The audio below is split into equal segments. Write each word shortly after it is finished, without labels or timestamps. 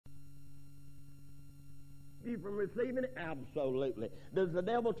you from receiving it? Absolutely. Does the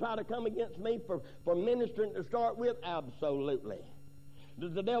devil try to come against me for ministering to start with? Absolutely.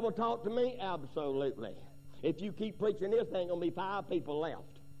 Does the devil talk to me? Absolutely. If you keep preaching this, there ain't going to be 5 people left.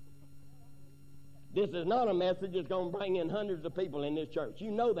 This is not a message that's going to bring in hundreds of people in this church.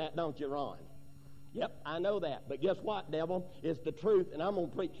 You know that, don't you, Ron? Yep, I know that. But guess what, devil? It's the truth, and I'm going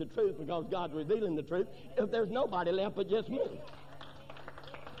to preach the truth because God's revealing the truth. If there's nobody left but just me.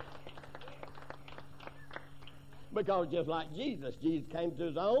 Because just like Jesus came to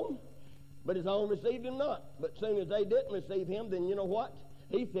his own, but his own received him not. But soon as they didn't receive him, then you know what?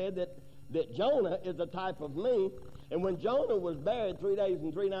 He said that Jonah is a type of me. And when Jonah was buried 3 days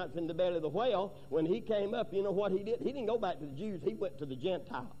and 3 nights in the belly of the whale, when he came up, you know what he did? He didn't go back to the Jews. He went to the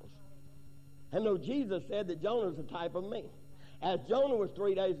Gentiles. And though Jesus said that Jonah is a type of me. As Jonah was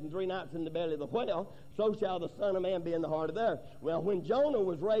 3 days and 3 nights in the belly of the whale, so shall the Son of Man be in the heart of the earth. Well, when Jonah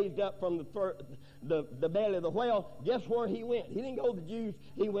was raised up from the belly of the whale, guess where he went? He didn't go to the Jews.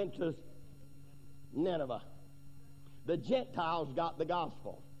 He went to Nineveh. The Gentiles got the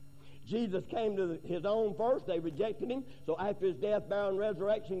gospel. Jesus came to his own first. They rejected him. So after his death, burial, and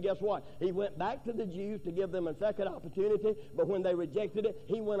resurrection, guess what? He went back to the Jews to give them a second opportunity. But when they rejected it,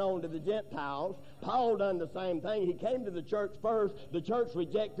 he went on to the Gentiles. Paul done the same thing. He came to the church first. The church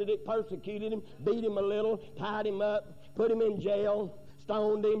rejected it, persecuted him, beat him a little, tied him up, put him in jail,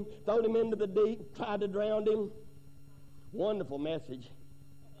 stoned him, threw him into the deep, tried to drown him. Wonderful message.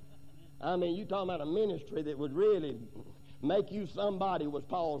 I mean, you talking about a ministry that would really make you somebody was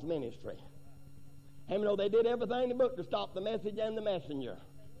Paul's ministry. How many know they did everything in the book to stop the message and the messenger?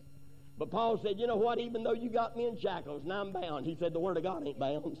 But Paul said, you know what, even though you got me in shackles and I'm bound, he said the word of God ain't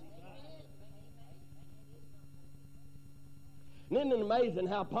bound. And isn't it amazing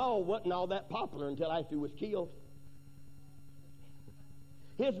how Paul wasn't all that popular until after he was killed?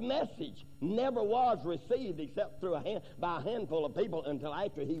 His message never was received except by a handful of people until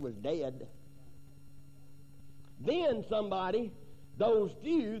after he was dead. Then somebody, those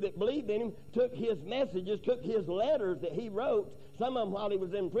few that believed in him, took his messages, took his letters that he wrote. Some of them while he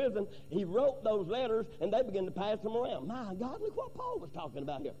was in prison, he wrote those letters and they began to pass them around. My God, look what Paul was talking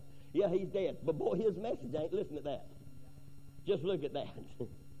about here. Yeah, he's dead. But boy, his message ain't. Listen to that. Just look at that.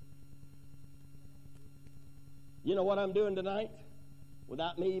 You know what I'm doing tonight?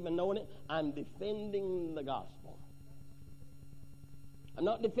 Without me even knowing it, I'm defending the gospel. I'm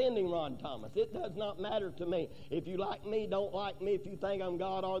not defending Ron Thomas. It does not matter to me. If you like me, don't like me. If you think I'm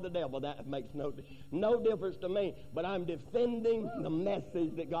God or the devil, that makes no difference to me. But I'm defending the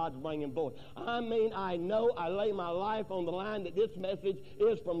message that God's bringing forth. I mean, I know I lay my life on the line that this message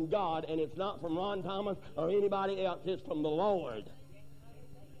is from God, and it's not from Ron Thomas or anybody else. It's from the Lord.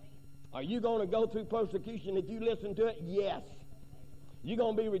 Are you going to go through persecution if you listen to it? Yes. You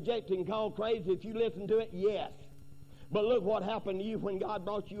going to be rejected and called crazy if you listen to it? Yes. But look what happened to you when God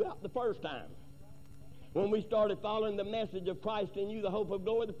brought you out the first time. When we started following the message of Christ in you, the hope of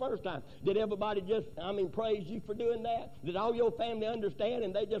glory, the first time. Did everybody praise you for doing that? Did all your family understand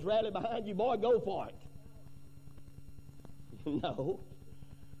and they just rallied behind you? Boy, go for it. No.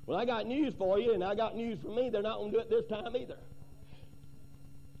 Well, I got news for you, and I got news for me. They're not going to do it this time either.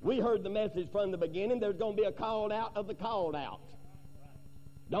 We heard the message from the beginning. There's going to be a called out of the called out.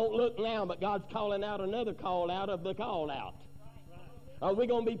 Don't look now, but God's calling out another call out of the called out. Are we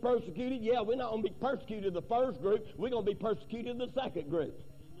going to be persecuted? Yeah, we're not going to be persecuted the first group. We're going to be persecuted the second group.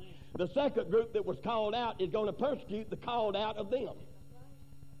 The second group that was called out is going to persecute the called out of them.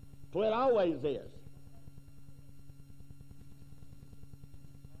 That's what it always is.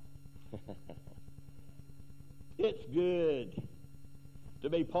 It's good to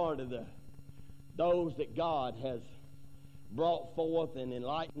be part of those that God has brought forth and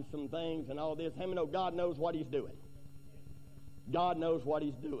enlightened some things and all this. How many know God knows what he's doing? God knows what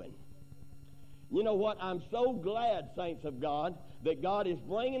he's doing. You know what? I'm so glad, saints of God, that God is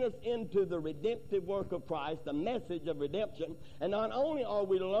bringing us into the redemptive work of Christ, the message of redemption. And not only are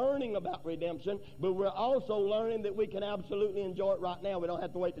we learning about redemption, but we're also learning that we can absolutely enjoy it right now. We don't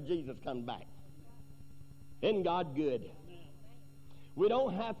have to wait till Jesus comes back. Isn't God good? We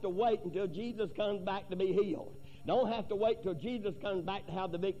don't have to wait until Jesus comes back to be healed. Don't have to wait till Jesus comes back to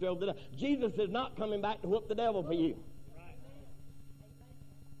have the victory over the devil. Jesus is not coming back to whoop the devil for you.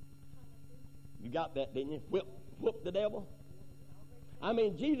 You got that, didn't you? Whoop the devil? I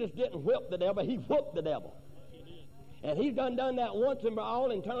mean, Jesus didn't whip the devil. He whooped the devil. And he's done that once and for all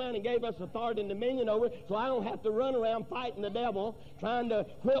and turned around and gave us authority and dominion over it, so I don't have to run around fighting the devil, trying to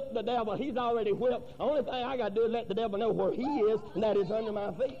whip the devil. He's already whipped. The only thing I got to do is let the devil know where he is, and that is under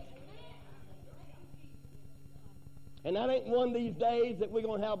my feet. And that ain't one of these days that we're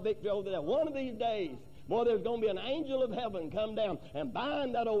going to have victory over the devil. One of these days, Boy, there's going to be an angel of heaven come down and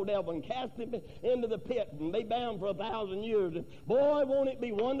bind that old devil and cast him into the pit and be bound for 1,000 years. And boy, won't it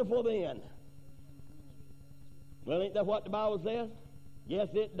be wonderful then. Well, ain't that what the Bible says? Yes,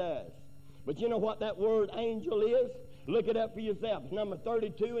 it does. But you know what that word angel is? Look it up for yourself. It's number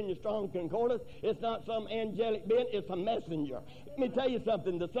 32 in your Strong Concordance. It's not some angelic being, it's a messenger. Let me tell you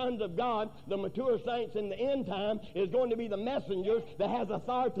something. The sons of God, the mature saints in the end time, is going to be the messengers that has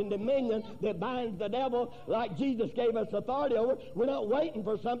authority and dominion that binds the devil like Jesus gave us authority over. We're not waiting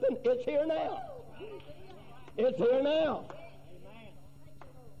for something. It's here now. It's here now.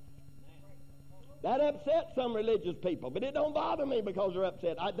 That upsets some religious people, but it don't bother me because they're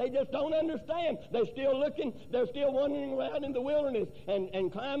upset. They just don't understand. They're still looking, they're still wandering around in the wilderness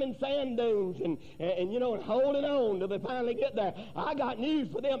and climbing sand dunes and you know, and holding on till they finally get there. I got news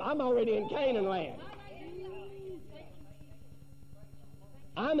for them. I'm already in Canaan land.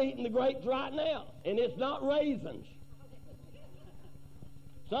 I'm eating the grapes right now, and it's not raisins.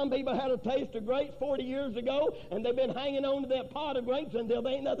 Some people had a taste of grapes 40 years ago, and they've been hanging on to that pot of grapes until they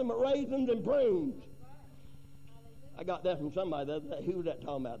ain't nothing but raisins and prunes. I got that from somebody the other day. Who was that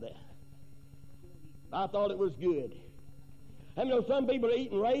talking about that? I thought it was good. I know some people are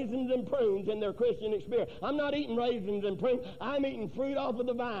eating raisins and prunes in their Christian experience. I'm not eating raisins and prunes. I'm eating fruit off of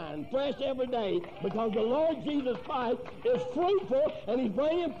the vine, fresh every day, because the Lord Jesus Christ is fruitful, and He's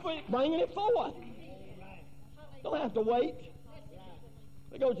bringing it forth. Don't have to wait.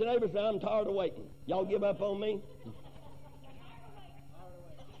 They go to your neighbor and say, I'm tired of waiting. Y'all give up on me?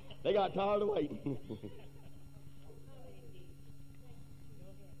 They got tired of waiting.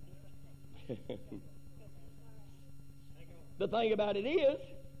 The thing about it is,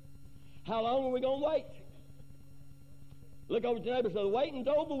 how long are we going to wait? Look over to your neighbor and say, the waiting's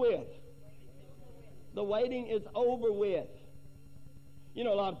over with. The waiting is over with. You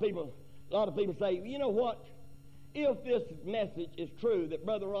know, a lot of people say, you know what? If this message is true that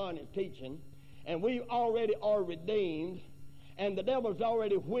Brother Ron is teaching, and we already are redeemed, and the devil's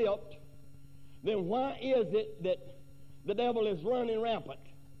already whipped, then why is it that the devil is running rampant?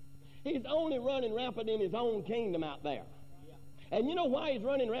 He's only running rampant in his own kingdom out there. And you know why he's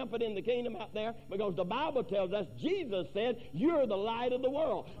running rampant in the kingdom out there? Because the Bible tells us, Jesus said, you're the light of the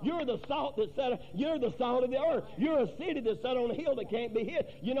world. You're the salt you're the salt of the earth. You're a city that's set on a hill that can't be hid.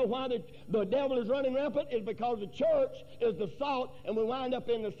 You know why the devil is running rampant? It's because the church is the salt, and we wind up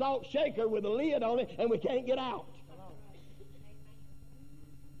in the salt shaker with a lid on it, and we can't get out.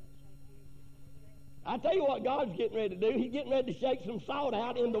 I tell you what God's getting ready to do. He's getting ready to shake some salt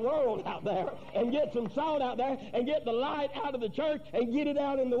out in the world out there, and get some salt out there, and get the light out of the church, and get it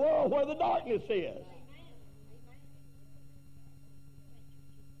out in the world where the darkness is.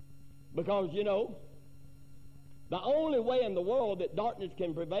 Because, you know, the only way in the world that darkness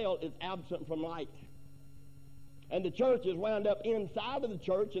can prevail is absent from light. And the church is wound up inside of the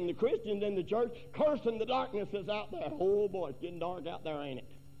church, and the Christians in the church cursing the darkness that's out there. Oh, boy, it's getting dark out there, ain't it?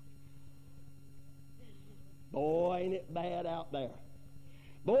 Boy, ain't it bad out there.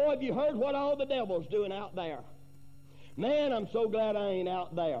 Boy, have you heard what all the devil's doing out there? Man, I'm so glad I ain't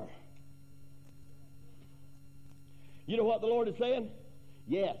out there. You know what the Lord is saying?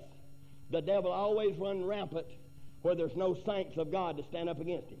 Yes, the devil always runs rampant where there's no saints of God to stand up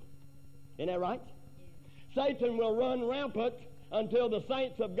against him. Isn't that right? Satan will run rampant until the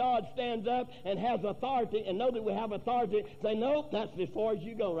saints of God stands up and has authority, and know that we have authority. Say, no, that's as far as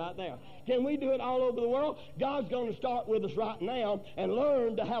you go right there. Can we do it all over the world? God's going to start with us right now and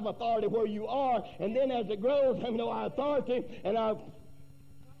learn to have authority where you are, and then as it grows, have our authority and our...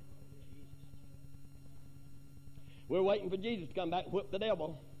 We're waiting for Jesus to come back and whip the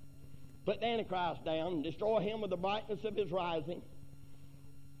devil, put the Antichrist down, and destroy him with the brightness of his rising,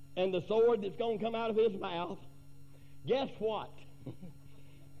 and the sword that's going to come out of his mouth. Guess what?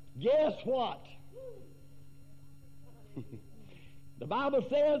 Guess what? The Bible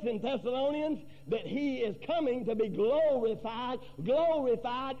says in Thessalonians that he is coming to be glorified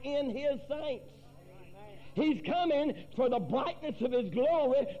in his saints. He's coming for the brightness of his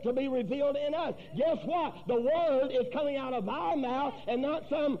glory to be revealed in us. Guess what? The word is coming out of our mouth and not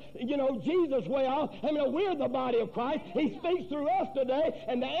some, Jesus way off. We're the body of Christ. He speaks through us today,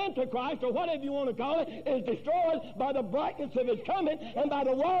 and the Antichrist, or whatever you want to call it, is destroyed by the brightness of his coming and by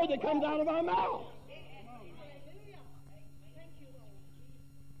the word that comes out of our mouth.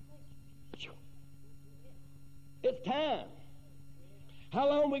 It's time. How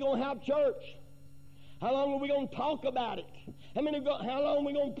long are we going to have church? How long are we going to talk about it? How long are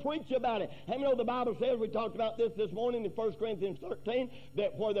we going to preach about it? How many know the Bible says, we talked about this morning in 1 Corinthians 13,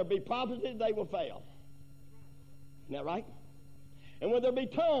 that where there be prophecies, they will fail. Isn't that right? And where there be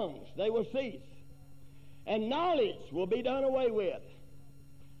tongues, they will cease. And knowledge will be done away with.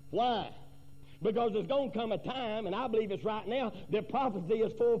 Why? Because there's going to come a time, and I believe it's right now, that prophecy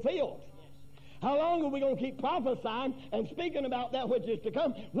is fulfilled. How long are we going to keep prophesying and speaking about that which is to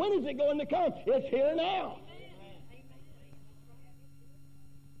come? When is it going to come? It's here now.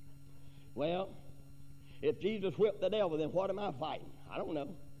 Well, if Jesus whipped the devil, then what am I fighting? I don't know.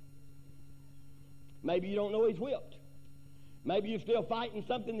 Maybe you don't know he's whipped. Maybe you're still fighting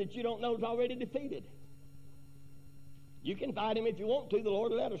something that you don't know is already defeated. You can fight him if you want to. The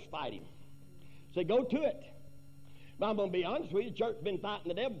Lord will let us fight him. So go to it. But I'm going to be honest with you. The church has been fighting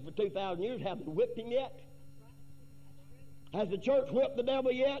the devil for 2,000 years. Haven't whipped him yet? Has the church whipped the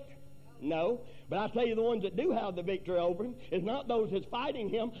devil yet? No. But I tell you, the ones that do have the victory over him is not those that's fighting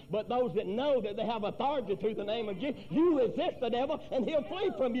him, but those that know that they have authority through the name of Jesus. You resist the devil, and he'll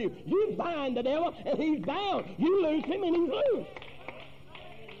flee from you. You bind the devil, and he's bound. You loose him, and he's loose.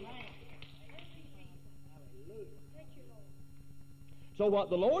 So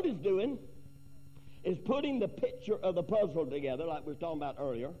what the Lord is doing is putting the picture of the puzzle together, like we were talking about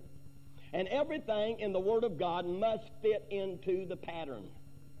earlier. And everything in the Word of God must fit into the pattern.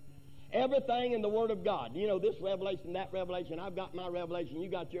 Everything in the Word of God. You know, this revelation, that revelation. I've got my revelation. You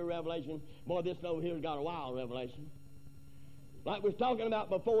got your revelation. Boy, this over here's got a wild revelation. Like we was talking about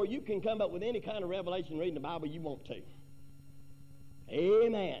before, you can come up with any kind of revelation reading the Bible you want to.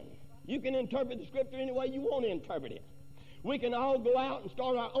 Amen. You can interpret the Scripture any way you want to interpret it. We can all go out and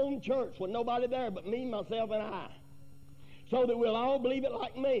start our own church with nobody there but me, myself, and I. So that we'll all believe it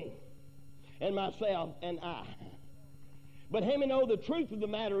like me and myself and I. But how many know the truth of the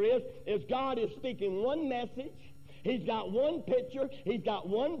matter is God is speaking one message. He's got one picture. He's got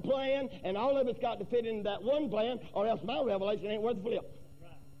one plan. And all of it's got to fit into that one plan, or else my revelation ain't worth a flip.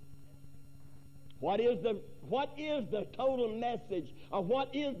 What is the total message, or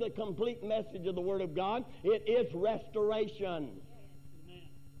what is the complete message of the Word of God? It is restoration.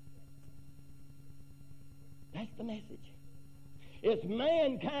 That's the message. It's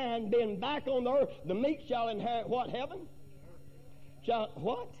mankind being back on the earth. The meek shall inherit what? Heaven?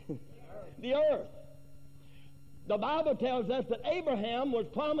 What? The earth. The Bible tells us that Abraham was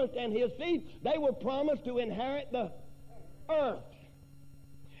promised, and his seed, they were promised to inherit the earth.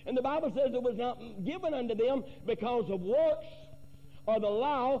 And the Bible says it was not given unto them because of works or the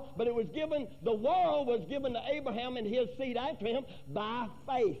law, but it was given, the world was given to Abraham and his seed after him by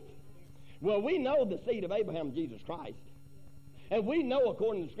faith. Well, we know the seed of Abraham, Jesus Christ. And we know,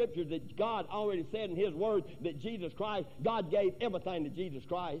 according to the Scriptures, that God already said in His Word that Jesus Christ, God gave everything to Jesus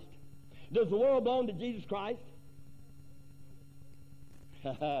Christ. Does the world belong to Jesus Christ?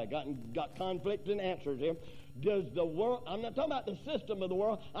 got conflicting answers here. Does the world, I'm not talking about the system of the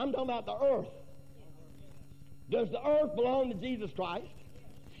world, I'm talking about the earth. Does the earth belong to Jesus Christ?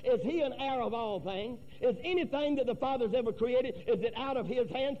 Is He an heir of all things? Is anything that the Father's ever created, is it out of His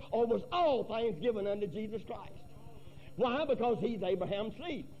hands, or was all things given unto Jesus Christ? Why? Because He's Abraham's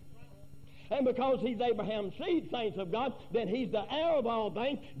seed. And because He's Abraham's seed, saints of God, then He's the heir of all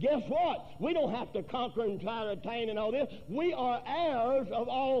things. Guess what? We don't have to conquer and try to attain and all this. We are heirs of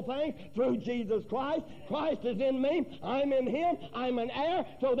all things through Jesus Christ. Christ is in me. I'm in Him. I'm an heir.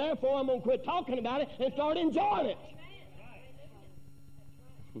 So therefore, I'm going to quit talking about it and start enjoying it.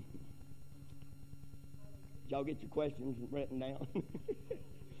 Did y'all get your questions written down?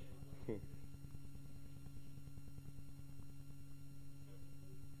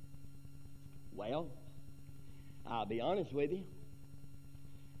 Well, I'll be honest with you.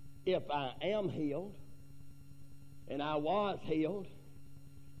 If I am healed, and I was healed,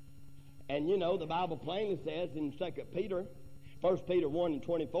 and you know, the Bible plainly says in 2 Peter, 1 Peter 1 and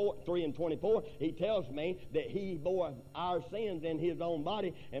 24, 3 and 24, he tells me that He bore our sins in His own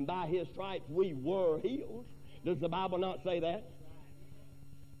body, and by His stripes we were healed. Does the Bible not say that?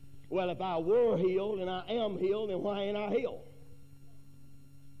 Well, if I were healed and I am healed, then why ain't I healed?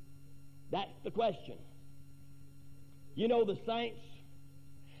 That's the question. You know, the saints,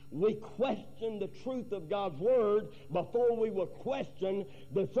 we question the truth of God's Word before we will question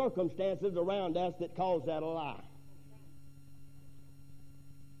the circumstances around us that cause that a lie.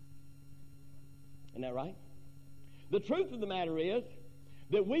 Isn't that right? The truth of the matter is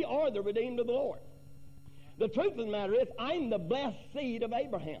that we are the redeemed of the Lord. The truth of the matter is I'm the blessed seed of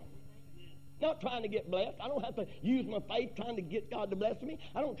Abraham. Not trying to get blessed. I don't have to use my faith trying to get God to bless me.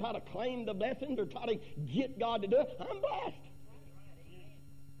 I don't try to claim the blessings or try to get God to do it. I'm blessed.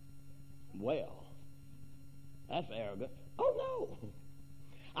 Well, that's arrogant. Oh, no.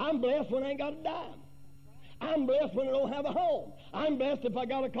 I'm blessed when I ain't got a dime. I'm blessed when I don't have a home. I'm blessed if I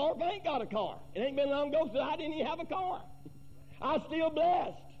got a car, if I ain't got a car. It ain't been long ago since I didn't even have a car. I'm still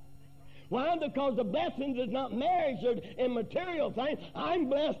blessed. Why? Because the blessings is not measured in material things. I'm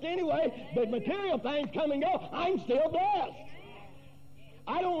blessed anyway, but material things come and go. I'm still blessed.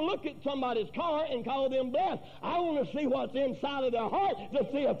 I don't look at somebody's car and call them blessed. I want to see what's inside of their heart to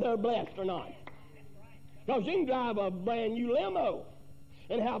see if they're blessed or not. Because you can drive a brand new limo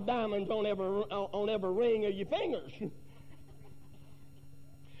and have diamonds on every ring of your fingers.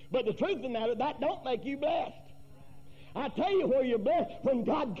 But the truth of the matter, that don't make you blessed. I tell you where you're blessed, when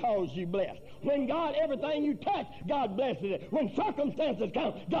God calls you blessed. When God, everything you touch, God blesses it. When circumstances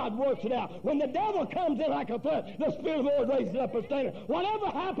come, God works it out. When the devil comes in like a flood, the Spirit of the Lord raises up a standard. Whatever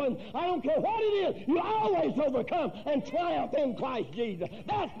happens, I don't care what it is, you always overcome and triumph in Christ Jesus.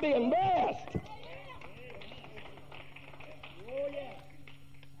 That's being blessed.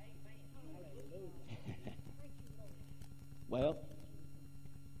 Well,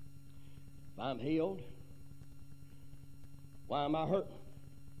 if I'm healed, why am I hurting?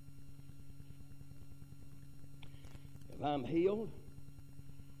 If I'm healed,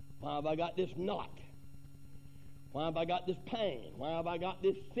 why have I got this knot? Why have I got this pain? Why have I got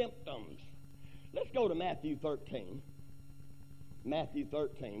these symptoms? Let's go to Matthew 13. Matthew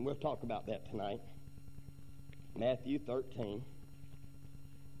 13. We'll talk about that tonight. Matthew 13.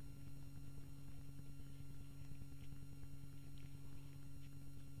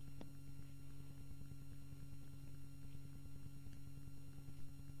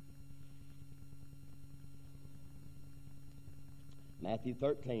 Matthew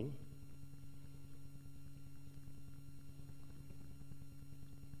 13.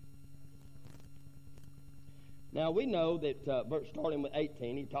 Now we know that starting with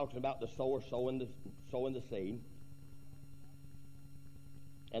 18, he talks about the sower sowing the seed.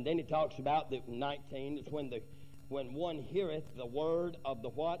 And then he talks about that 19 is when one heareth the word of the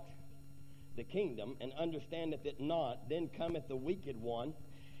what? The kingdom, and understandeth it not, then cometh the wicked one,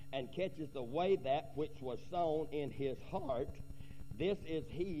 and catcheth away that which was sown in his heart. This is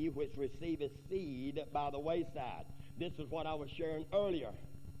he which receiveth seed by the wayside. This is what I was sharing earlier.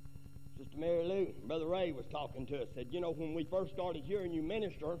 Sister Mary Lou, Brother Ray was talking to us, said, you know, when we first started hearing you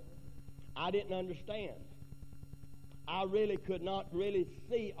minister, I didn't understand. I really could not really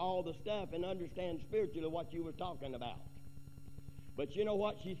see all the stuff and understand spiritually what you were talking about. But you know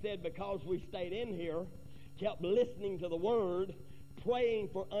what she said? Because we stayed in here, kept listening to the word, praying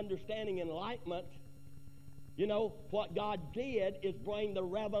for understanding and enlightenment, you know, what God did is bring the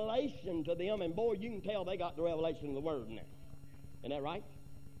revelation to them. And boy, you can tell they got the revelation of the word in there. Isn't that right?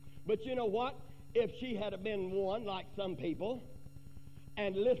 But you know what? If she had been one like some people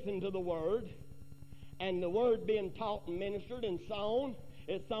and listened to the word, and the word being taught and ministered and sown,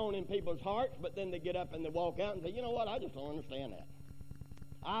 it's sown in people's hearts, but then they get up and they walk out and say, you know what? I just don't understand that.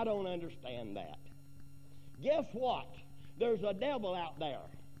 I don't understand that. Guess what? There's a devil out there,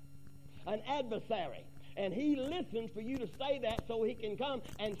 an adversary. And he listens for you to say that so he can come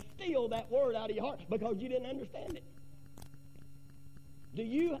and steal that word out of your heart because you didn't understand it. Do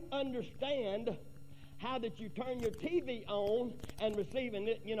you understand how that you turn your TV on and receiving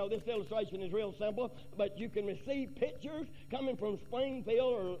it? You know, this illustration is real simple, but you can receive pictures coming from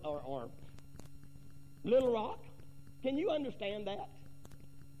Springfield or Little Rock. Can you understand that?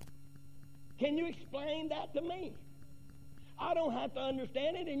 Can you explain that to me? I don't have to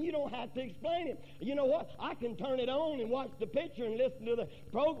understand it, and you don't have to explain it. You know what? I can turn it on and watch the picture and listen to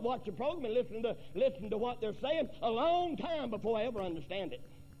watch the program and listen to what they're saying a long time before I ever understand it.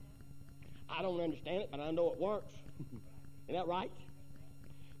 I don't understand it, but I know it works. Isn't that right?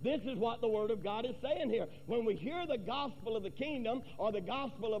 This is what the Word of God is saying here. When we hear the gospel of the kingdom, or the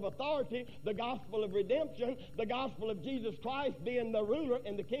gospel of authority, the gospel of redemption, the gospel of Jesus Christ being the ruler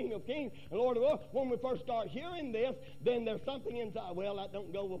and the King of kings and Lord of lords, when we first start hearing this, then there's something inside, well, that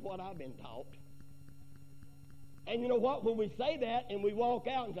don't go with what I've been taught. And you know what? When we say that and we walk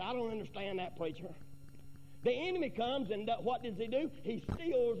out and say, I don't understand that, preacher, the enemy comes and what does he do? He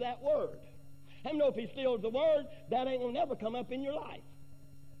steals that word. How many know if he steals the word, that ain't going to never come up in your life?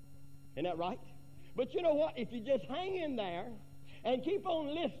 Isn't that right? But you know what? If you just hang in there and keep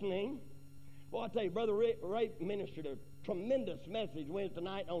on listening, well, I tell you, Brother Ray ministered a tremendous message Wednesday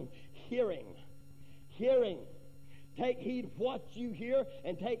night on hearing. Hearing. Take heed what you hear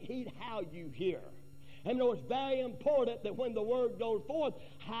and take heed how you hear. And you know, it's very important that when the word goes forth,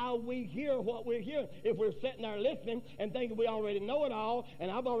 how we hear what we're hearing. If we're sitting there listening and thinking we already know it all,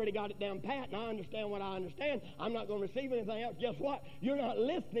 and I've already got it down pat, and I understand what I understand, I'm not going to receive anything else. Guess what? You're not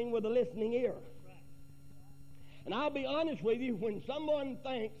listening with a listening ear. And I'll be honest with you, when someone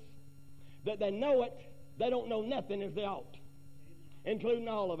thinks that they know it, they don't know nothing as they ought, including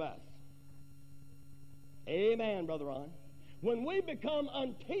all of us. Amen, Brother Ron. When we become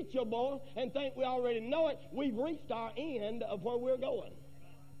unteachable and think we already know it, we've reached our end of where we're going.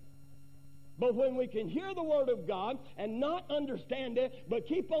 But when we can hear the Word of God and not understand it, but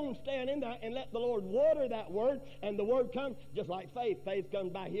keep on standing there and let the Lord water that Word, and the Word comes, just like faith. Faith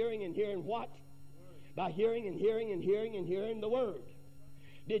comes by hearing, and hearing what? By hearing and hearing and hearing and hearing the Word.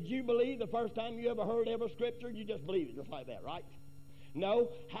 Did you believe the first time you ever heard ever Scripture? You just believed it just like that, right? No.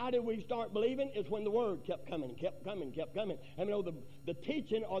 How did we start believing? It's when the Word kept coming, kept coming, kept coming. I mean, the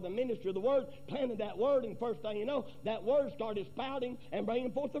teaching or the ministry of the Word planted that Word, and first thing you know, that Word started spouting and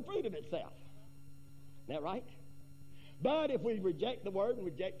bringing forth the fruit of itself. Isn't that right? But if we reject the Word and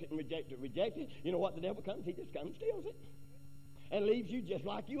reject it and reject it and reject it, you know what the devil comes? He just comes and steals it and leaves you just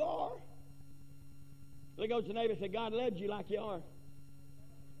like you are. Look over to the neighbor and say, God loves you like you are.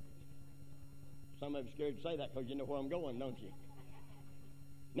 Some of you are scared to say that because you know where I'm going, don't you?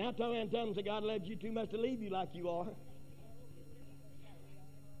 Now tell them, say, God loves you too much to leave you like you are.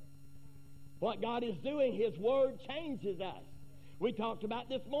 What God is doing, His Word changes us. We talked about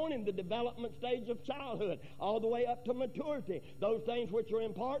this morning the development stage of childhood, all the way up to maturity. Those things which are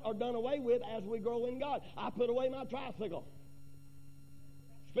in part are done away with as we grow in God. I put away my tricycle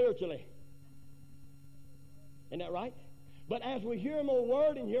spiritually. Isn't that right? But as we hear more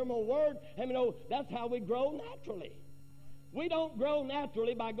Word and hear more Word, and we know that's how we grow naturally. We don't grow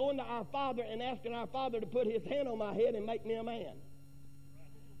naturally by going to our Father and asking our Father to put His hand on my head and make me a man.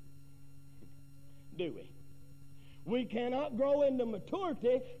 Do we? We cannot grow into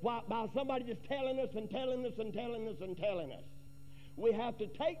maturity by somebody just telling us and telling us and telling us and telling us. We have to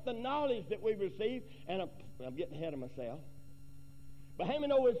take the knowledge that we receive, and I'm getting ahead of myself. But how many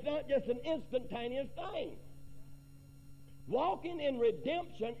know it's not just an instantaneous thing? Walking in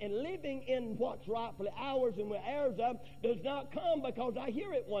redemption and living in what's rightfully ours and we're heirs of does not come because I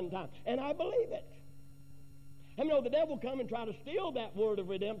hear it one time and I believe it. I mean, the devil come and try to steal that word of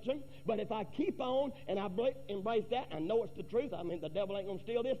redemption, but if I keep on and I embrace that, I know it's the truth. I mean, the devil ain't going to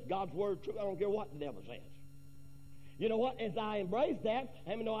steal this. God's word is true. I don't care what the devil says. You know what? As I embrace that,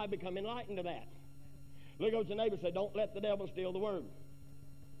 how many know I become enlightened to that? Look over to your neighbor and say, don't let the devil steal the word.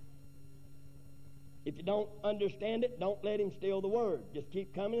 If you don't understand it, don't let him steal the word. Just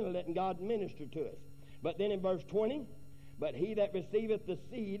keep coming and letting God minister to us. But then in verse 20, but he that receiveth the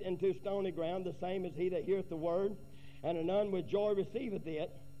seed into stony ground, the same as he that heareth the word, and anon with joy receiveth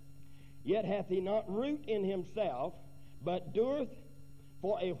it, yet hath he not root in himself, but doeth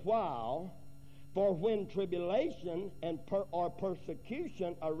for a while. For when tribulation or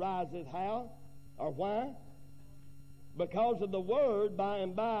persecution arises, how or why? Because of the word, by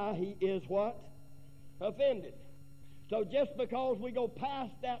and by he is what? Offended. So just because we go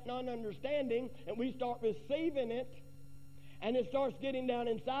past that non-understanding and we start receiving it, and it starts getting down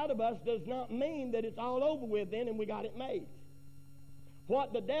inside of us, does not mean that it's all over with then and we got it made.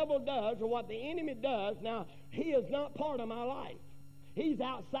 What the devil does, or what the enemy does, now, he is not part of my life. He's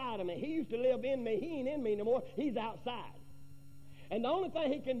outside of me. He used to live in me. He ain't in me no more. He's outside. And the only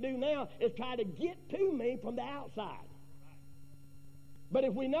thing he can do now is try to get to me from the outside. But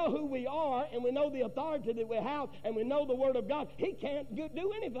if we know who we are, and we know the authority that we have, and we know the Word of God, he can't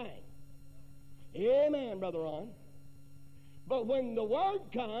do anything. Amen, Brother Ron. But when the Word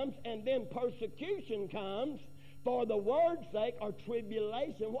comes, and then persecution comes, for the Word's sake, or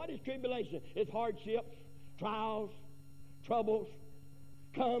tribulation. What is tribulation? It's hardships, trials, troubles.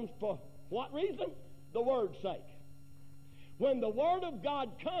 Comes for what reason? The Word's sake. When the Word of God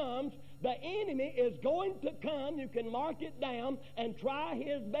comes, the enemy is going to come, you can mark it down, and try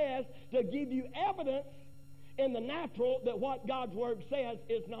his best to give you evidence in the natural that what God's Word says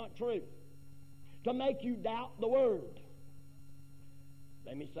is not true. To make you doubt the Word.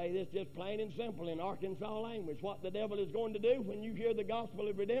 Let me say this just plain and simple in Arkansas language. What the devil is going to do when you hear the gospel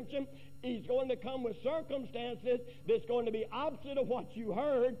of redemption, he's going to come with circumstances that's going to be opposite of what you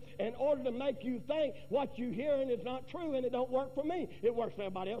heard in order to make you think what you hearing is not true and it don't work for me. It works for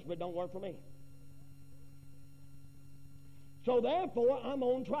everybody else, but it don't work for me. So therefore, I'm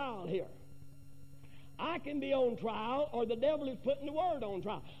on trial here. I can be on trial, or the devil is putting the Word on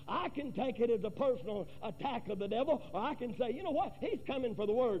trial. I can take it as a personal attack of the devil, or I can say, you know what? He's coming for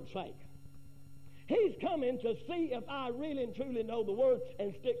the Word's sake. He's coming to see if I really and truly know the Word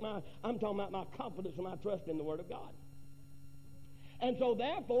and I'm talking about my confidence and my trust in the Word of God. And so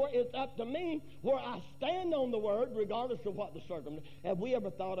therefore, it's up to me where I stand on the Word, regardless of what the circumstance. Have we ever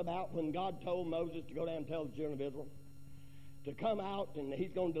thought about when God told Moses to go down and tell the children of Israel to come out, and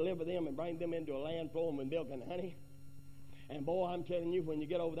he's going to deliver them and bring them into a land flowing with milk and honey? And boy, I'm telling you, when you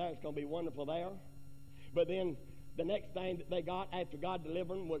get over there, it's going to be wonderful there. But then the next thing that they got after God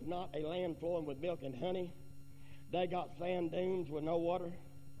delivered them was not a land flowing with milk and honey. They got sand dunes with no water.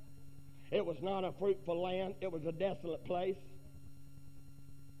 It was not a fruitful land. It was a desolate place.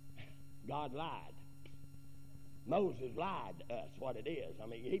 God lied. Moses lied to us what it is. I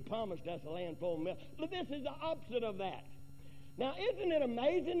mean, he promised us a land full of milk. But this is the opposite of that. Now, isn't it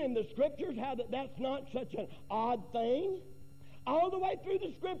amazing in the Scriptures how that's not such an odd thing? All the way through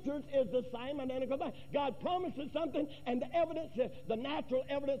the Scriptures is the same identical thing. God promises something, and the evidence, the natural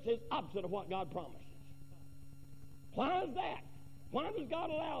evidence, is opposite of what God promises. Why is that? Why does God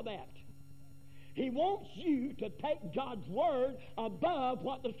allow that? He wants you to take God's word above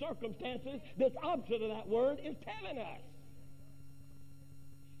what the circumstances that's opposite of that word is telling us.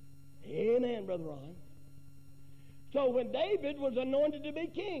 Amen, Brother Ron. So when David was anointed to be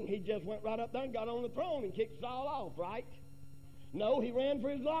king, he just went right up there and got on the throne and kicked Saul off, right? No, he ran for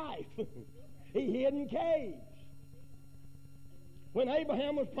his life. He hid in caves. When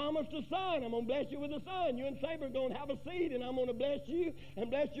Abraham was promised a son, I'm going to bless you with a son. You and Sarah are going to have a seed, and I'm going to bless you and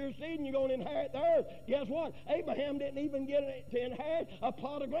bless your seed, and you're going to inherit the earth. Guess what? Abraham didn't even get to inherit a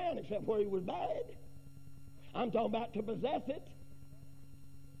plot of ground except where he was buried. I'm talking about to possess it.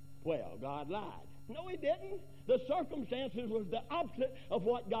 Well, God lied. No, he didn't. The circumstances was the opposite of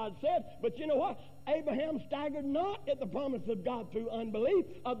what God said. But you know what? Abraham staggered not at the promise of God through unbelief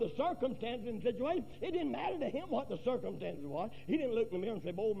of the circumstances and situation. It didn't matter to him what the circumstances was. He didn't look in the mirror and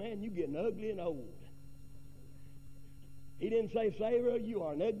say, "Oh man, you getting ugly and old." He didn't say, "Sarah, you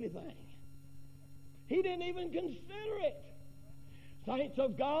are an ugly thing." He didn't even consider it. Saints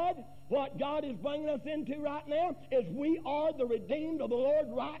of God, what God is bringing us into right now is we are the redeemed of the Lord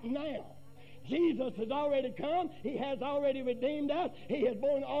right now. Jesus has already come. He has already redeemed us. He has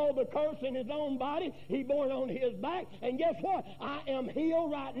borne all the curse in his own body. He bore it on his back. And guess what? I am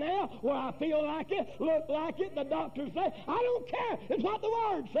healed right now where I feel like it, look like it. The doctors say, I don't care. It's what the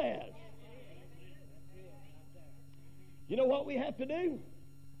Word says. You know what we have to do?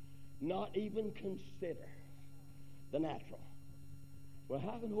 Not even consider the natural. Well,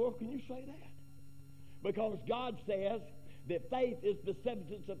 how in the world can you say that? Because God says that faith is the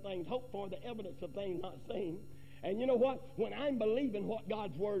substance of things hoped for, the evidence of things not seen. And you know what? When I'm believing what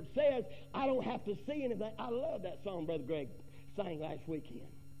God's Word says, I don't have to see anything. I love that song Brother Greg sang last weekend.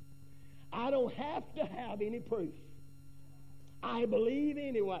 I don't have to have any proof. I believe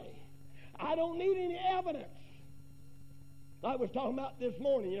anyway. I don't need any evidence. I was talking about this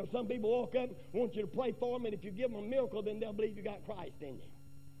morning. You know, some people walk up and want you to pray for them, and if you give them a miracle, then they'll believe you got Christ in you.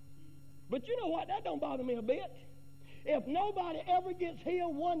 But you know what? That don't bother me a bit. If nobody ever gets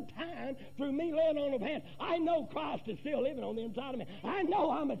healed one time through me laying on of hands, I know Christ is still living on the inside of me. I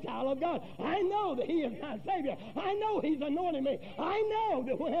know I'm a child of God. I know that He is my Savior. I know He's anointed me. I know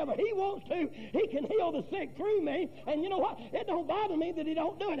that whenever He wants to, He can heal the sick through me. And you know what? It don't bother me that He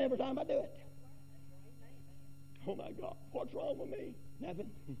don't do it every time I do it. Oh my God, what's wrong with me? Nothing.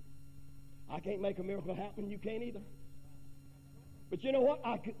 I can't make a miracle happen. You can't either. But you know what?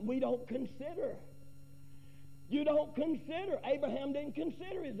 We don't consider. You don't consider. Abraham didn't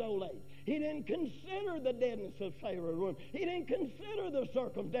consider his old age. He didn't consider the deadness of Sarah's womb. He didn't consider the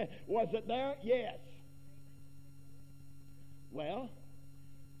circumstance. Was it there? Yes. Well,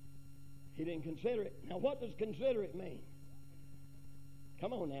 he didn't consider it. Now, what does consider it mean?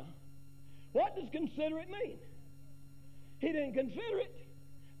 Come on now. What does consider it mean? He didn't consider it.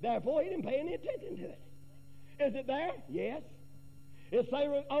 Therefore, he didn't pay any attention to it. Is it there? Yes. Is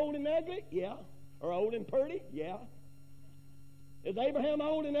Sarah old and ugly? Yeah. Or old and pretty? Yeah. Is Abraham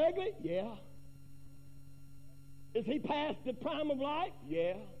old and ugly? Yeah. Is he past the prime of life?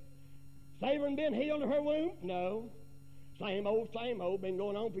 Yeah. Sarah been healed of her womb? No. Same old, been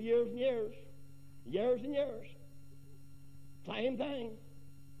going on for years and years. Years and years. Same thing.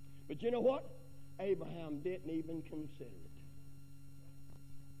 But you know what? Abraham didn't even consider it.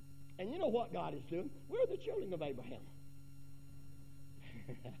 And you know what God is doing? We're the children of Abraham.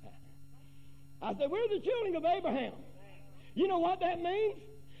 I said, we're the children of Abraham. You know what that means?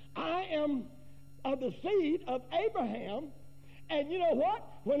 I am of the seed of Abraham. And you know what?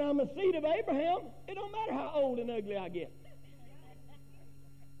 When I'm a seed of Abraham, it don't matter how old and ugly I get.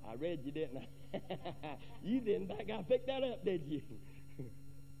 I read you, didn't I? You didn't think I picked that up, did you?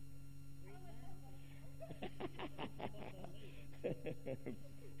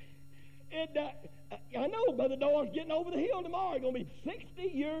 I know Brother Doyle's getting over the hill tomorrow. He's going to be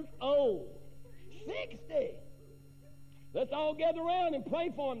 60 years old. 60. Let's all gather around and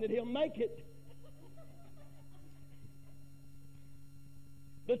pray for him that he'll make it.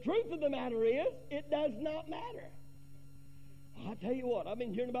 The truth of the matter is, it does not matter. I tell you what, I've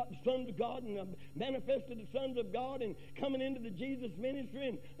been hearing about the sons of God and manifested the sons of God and coming into the Jesus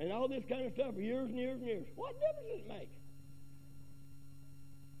ministry and all this kind of stuff for years and years and years. What difference does it make?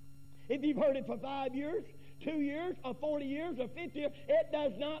 If you've heard it for 5 years, 2 years, or 40 years, or 50 years, it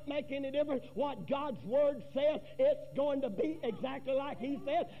does not make any difference. What God's Word says, it's going to be exactly like He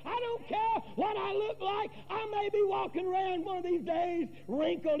says. I don't care what I look like. I may be walking around one of these days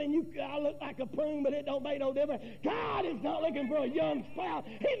wrinkled and I look like a prune, but it don't make no difference. God is not looking for a young spouse.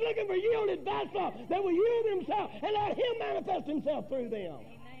 He's looking for yielded vessels that will yield themselves and let Him manifest Himself through them.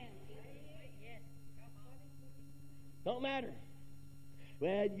 Don't matter.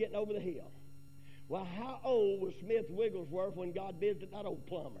 Well, you're getting over the hill. Well, how old was Smith Wigglesworth when God visited that old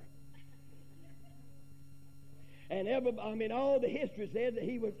plumber? And all the history says that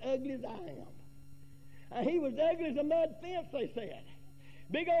he was ugly as I am. He was ugly as a mud fence, they said.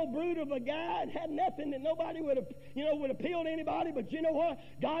 Big old brute of a guy and had nothing that nobody would appeal to anybody. But you know what?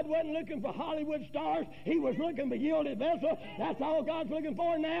 God wasn't looking for Hollywood stars. He was looking for yielded vessels. That's all God's looking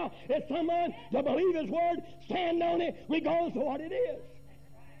for now. Is someone to believe His Word, stand on it, regardless of what it is.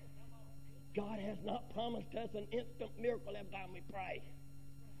 God has not promised us an instant miracle every time we pray.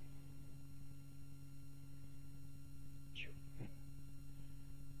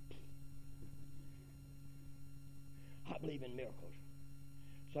 I believe in miracles.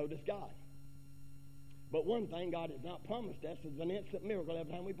 So does God. But one thing God has not promised us is an instant miracle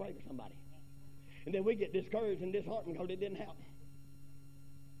every time we pray for somebody. And then we get discouraged and disheartened because it didn't happen.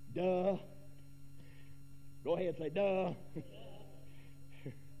 Duh. Go ahead and say, duh.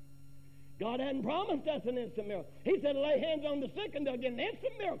 God hadn't promised us an instant miracle. He said, lay hands on the sick and they'll get an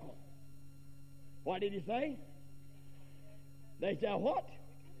instant miracle. What did He say? They said, what?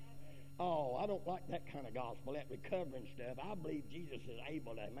 Oh, I don't like that kind of gospel, that recovering stuff. I believe Jesus is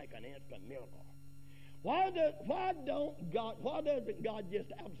able to make an instant miracle. Why doesn't God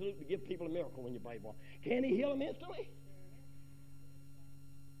just absolutely give people a miracle when you pray for them? Can He heal them instantly?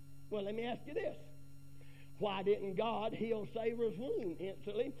 Well, let me ask you this. Why didn't God heal Sarah's womb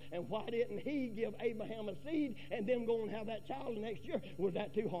instantly? And why didn't He give Abraham a seed and them go and have that child next year? Was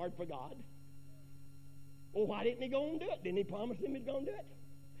that too hard for God? Well, why didn't He go and do it? Didn't He promise him He's going to do it?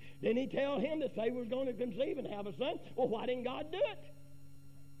 Didn't He tell him that Sarah was going to conceive and have a son? Well, why didn't God do it?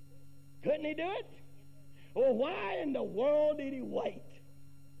 Couldn't He do it? Well, why in the world did He wait?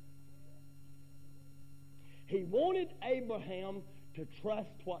 He wanted Abraham to trust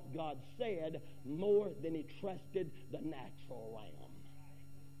what God said more than he trusted the natural realm.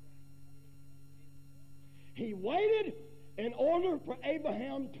 He waited in order for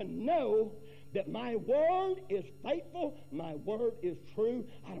Abraham to know that my word is faithful, my word is true.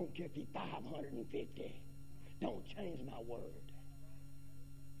 I don't care if he's 550. Don't change my word.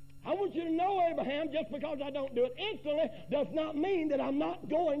 I want you to know, Abraham, just because I don't do it instantly does not mean that I'm not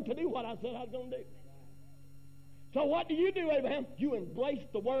going to do what I said I was going to do. So what do you do, Abraham? You embrace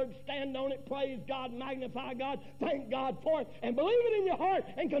the word, stand on it, praise God, magnify God, thank God for it, and believe it in your heart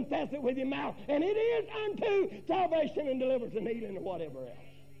and confess it with your mouth. And it is unto salvation and deliverance and healing or whatever else.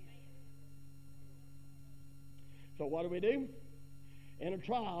 So what do? In a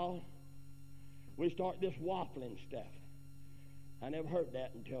trial, we start this waffling stuff. I never heard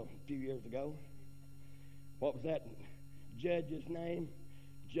that until a few years ago. What was that judge's name?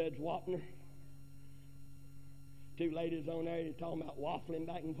 Judge Wapner. Two ladies on there, they're talking about waffling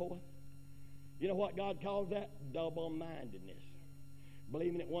back and forth. You know what God calls that? Double-mindedness.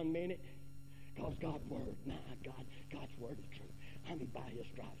 Believing it 1 minute, because God's word, God's word is true. I mean, by His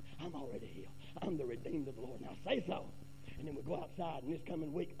stripes, I'm already healed. I'm the redeemed of the Lord. Now say so. And then we go outside, and this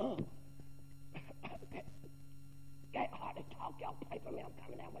coming week, get hard to talk. Y'all pray for me. I'm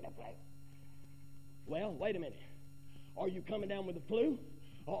coming down with the flu. Well, wait a minute. Are you coming down with the flu,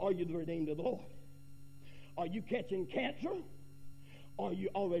 or are you the redeemed of the Lord? Are you catching cancer, or are you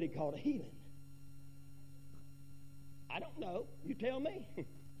already caught a healing? I don't know. You tell me.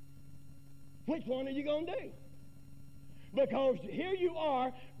 Which one are you going to do? Because here you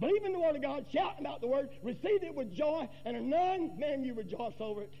are, believing the word of God, shouting about the word, receiving it with joy, and a none, man, you rejoice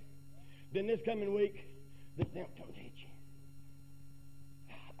over it. Then this coming week, the symptoms hit you.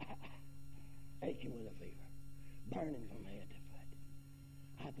 Aching with a fever, burning from head to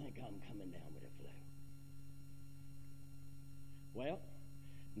foot. I think I'm coming down with a flu. Well,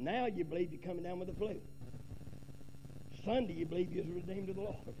 now you believe you're coming down with the flu. Sunday you believe you're redeemed of the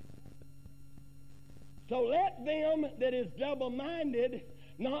Lord. So let them that is double-minded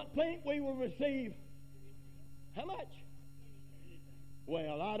not think we will receive how much?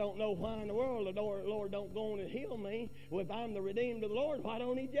 Well, I don't know why in the world the Lord don't go on and heal me. Well, if I'm the redeemed of the Lord, why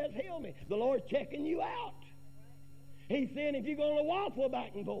don't He just heal me? The Lord's checking you out. He's seeing if you're going to waffle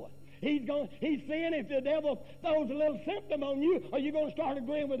back and forth. He's seeing if the devil throws a little symptom on you, are you going to start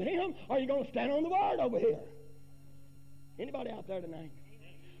agreeing with him, or are you going to stand on the word over here? Anybody out there tonight?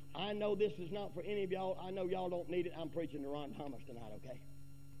 I know this is not for any of y'all. I know y'all don't need it. I'm preaching to Ron Thomas tonight, okay?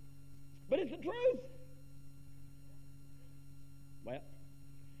 But it's the truth. Well,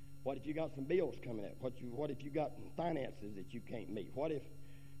 what if you got some bills coming up? What if you got finances that you can't meet? What if,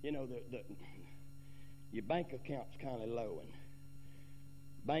 you know, your bank account's kind of low and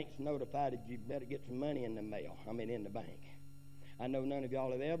bank's notified that you better get some money in the mail. In the bank. I know none of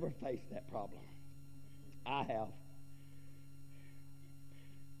y'all have ever faced that problem. I have.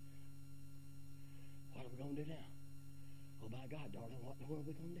 What are we going to do now? Oh, by God, darling, what in the world are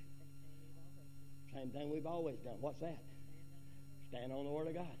we going to do? Same thing we've always done. What's that? Stand on the Word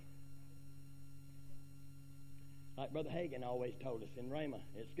of God. Like Brother Hagin always told us in Rhema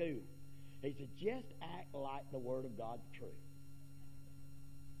at school. He said, just act like the Word of God's true.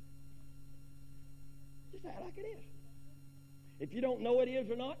 Just act like it is. If you don't know it is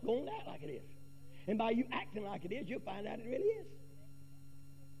or not, go on and act like it is. And by you acting like it is, you'll find out it really is.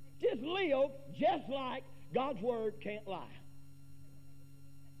 Just live just like God's Word can't lie.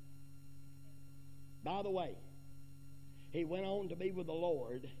 By the way, he went on to be with the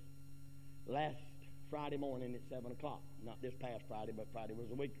Lord last Friday morning at 7 o'clock. Not this past Friday, but Friday was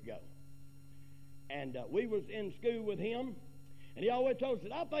a week ago. And we was in school with him, and he always told us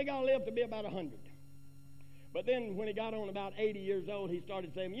that I think I'll live to be about 100. But then when he got on about 80 years old, he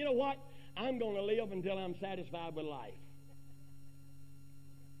started saying, you know what? I'm going to live until I'm satisfied with life.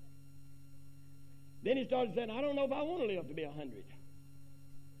 Then he started saying, I don't know if I want to live to be 100.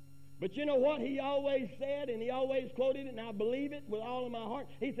 But you know what he always said, and he always quoted it, and I believe it with all of my heart.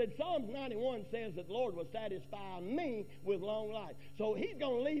 He said, Psalms 91 says that the Lord will satisfy me with long life. So he's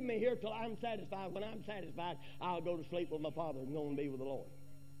going to leave me here till I'm satisfied. When I'm satisfied, I'll go to sleep with my Father and go and be with the Lord.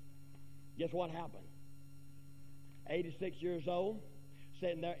 Guess what happened? 86 years old,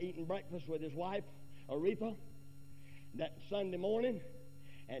 sitting there eating breakfast with his wife, Aretha, that Sunday morning,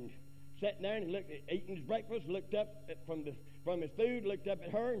 and sitting there and he looked, eating his breakfast, looked up from his food, looked up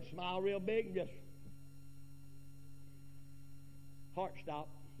at her and smiled real big and just heart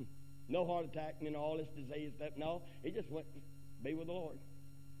stopped. No heart attack, all this disease stuff. No, he just went to be with the Lord.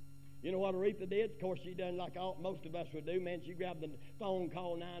 You know what Aretha did? Of course, she done like most of us would do. Man, she grabbed the phone,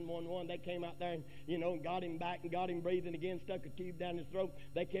 called 911. They came out there and, got him back and got him breathing again, stuck a tube down his throat.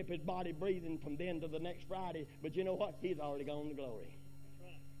 They kept his body breathing from then to the next Friday. But you know what? He's already gone to glory.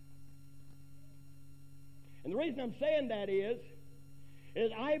 And the reason I'm saying that is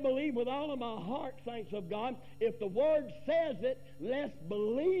I believe with all of my heart, saints of God, if the Word says it, let's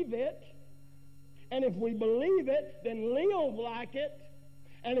believe it. And if we believe it, then live like it.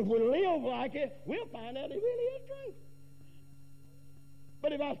 And if we live like it, we'll find out it really is true.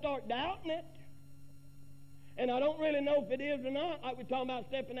 But if I start doubting it, and I don't really know if it is or not, like we're talking about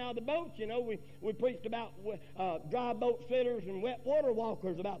stepping out of the boat, we preached about dry boat sitters and wet water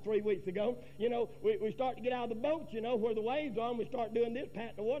walkers about 3 weeks ago. We start to get out of the boat, where the waves are, and we start doing this,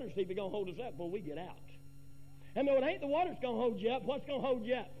 patting the water, see if it's going to hold us up before we get out. And though it ain't the water that's going to hold you up, what's going to hold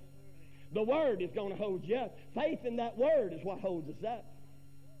you up? The Word is going to hold you up. Faith in that Word is what holds us up.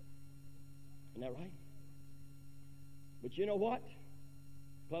 Isn't that right? But you know what?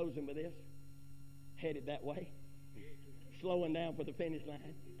 Closing with this. Headed that way. Slowing down for the finish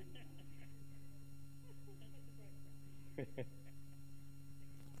line.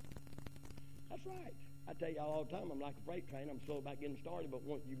 That's right. I tell y'all all the time, I'm like a freight train. I'm slow about getting started, but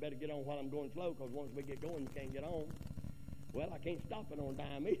you better get on while I'm going slow, because once we get going, you can't get on. Well, I can't stop it on a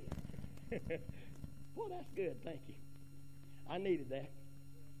dime either. Boy, that's good. Thank you. I needed that.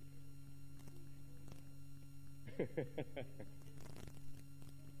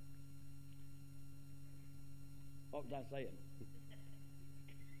 What was I saying?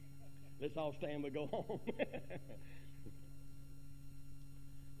 Let's all stand and go home.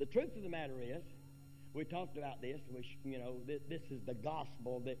 The truth of the matter is, we talked about this. This is the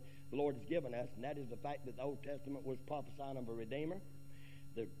gospel that the Lord has given us, and that is the fact that the Old Testament was prophesying of a Redeemer.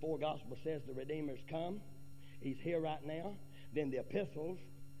 The four Gospels says the Redeemer's come. He's here right now. Then the epistles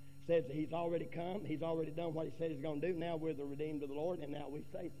says that he's already come. He's already done what he said he's going to do. Now we're the redeemed of the Lord, and now we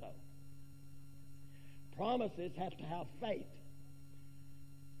say so. Promises have to have faith.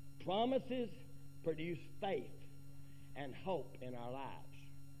 Promises produce faith and hope in our lives.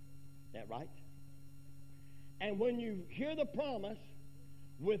 Is that right? And when you hear the promise,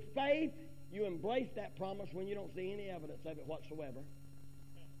 with faith, you embrace that promise when you don't see any evidence of it whatsoever.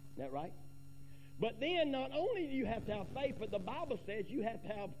 Is that right? But then not only do you have to have faith, but the Bible says you have to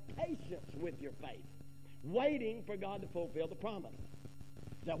have patience with your faith. waiting for God to fulfill the promise.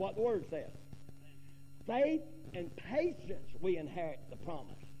 Is that what the Word says? Faith and patience, we inherit the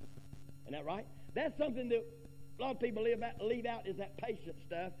promise. Isn't that right? That's something that a lot of people leave out is that patient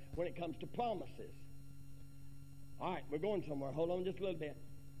stuff when it comes to promises. All right, we're going somewhere. Hold on just a little bit.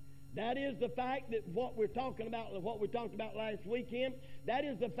 That is the fact that what we're talking about, what we talked about last weekend, that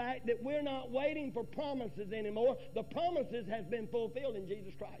is the fact that we're not waiting for promises anymore. The promises has been fulfilled in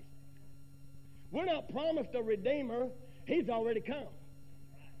Jesus Christ. We're not promised a Redeemer. He's already come.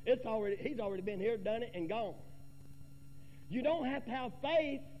 He's already been here, done it, and gone. You don't have to have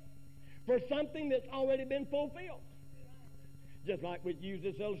faith for something that's already been fulfilled. Just like we used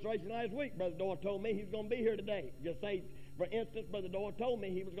this illustration last week. Brother Doyle told me he was going to be here today. Just say, for instance, Brother Doyle told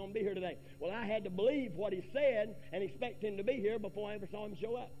me he was going to be here today. Well, I had to believe what he said and expect him to be here before I ever saw him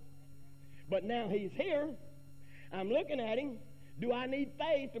show up. But now he's here. I'm looking at him. Do I need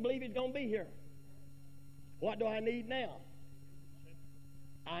faith to believe he's going to be here? What do I need now?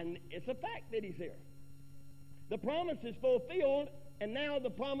 It's a fact that he's here. The promise is fulfilled, and now the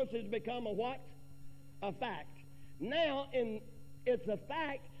promise has become a what? A fact. Now, it's a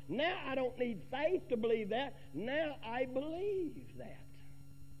fact. Now I don't need faith to believe that. Now I believe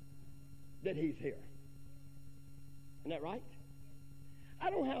that he's here. Isn't that right? I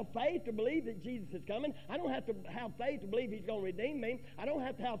don't have faith to believe that Jesus is coming. I don't have to have faith to believe he's going to redeem me. I don't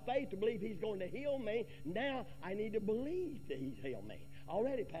have to have faith to believe he's going to heal me. Now I need to believe that he's healed me.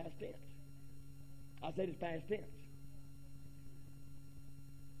 Already past tense. I said it's past tense.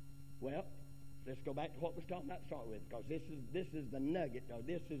 Well, let's go back to what we was talking about to start with, because this is the nugget, or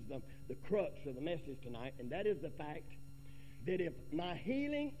this is the crux of the message tonight, and that is the fact that if my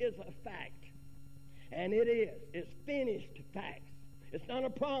healing is a fact, and it's finished facts. It's not a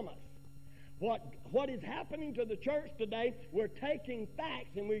promise. What is happening to the church today, we're taking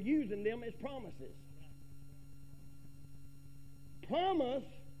facts and we're using them as promises. Promise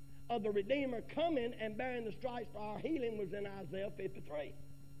of the Redeemer coming and bearing the stripes for our healing was in Isaiah 53.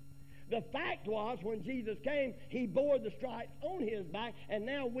 The fact was, when Jesus came, he bore the stripes on his back, and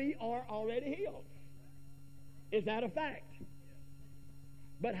now we are already healed. Is that a fact?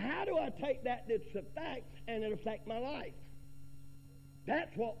 But how do I take that's a fact and it affect my life?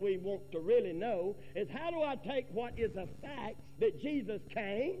 That's what we want to really know, is how do I take what is a fact, that Jesus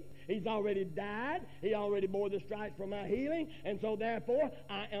came, he's already died, he already bore the stripes for my healing, and so therefore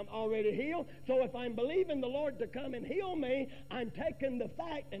I am already healed. So if I'm believing the Lord to come and heal me, I'm taking the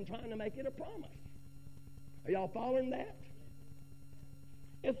fact and trying to make it a promise. Are y'all following that?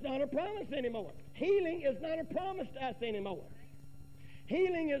 It's not a promise anymore. Healing is not a promise to us anymore.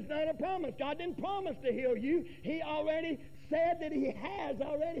 Healing is not a promise. God didn't promise to heal you. He already said that he has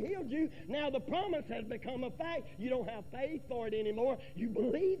already healed you. Now the promise has become a fact. You don't have faith for it anymore. You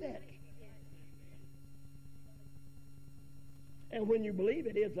believe it. And when you believe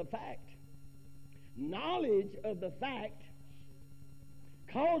it is a fact, knowledge of the fact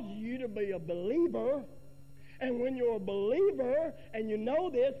causes you to be a believer. And when you're a believer and you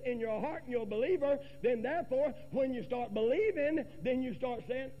know this in your heart and you're a believer, then therefore when you start believing, then you start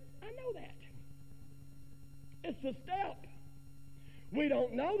saying, I know that. It's a step. We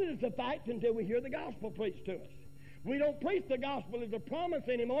don't know that it's a fact until we hear the gospel preached to us. We don't preach the gospel as a promise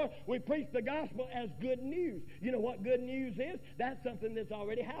anymore. We preach the gospel as good news. You know what good news is? That's something that's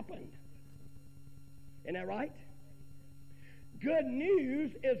already happened. Isn't that right? Good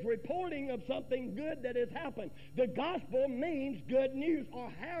news is reporting of something good that has happened. The gospel means good news,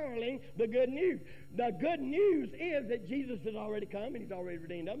 or heralding the good news. The good news is that Jesus has already come and he's already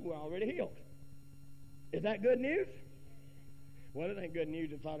redeemed us and we're already healed. Is that good news? Well, it ain't good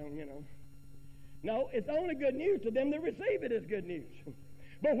news if I don't, No, it's only good news to them that receive it as good news.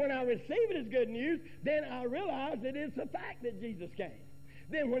 But when I receive it as good news, then I realize that it's a fact that Jesus came.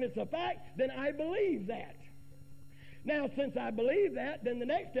 Then when it's a fact, then I believe that. Now, since I believe that, then the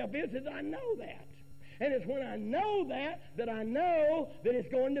next step is I know that. And it's when I know that I know that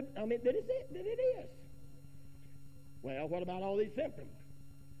it's going to, that it is. Well, what about all these symptoms?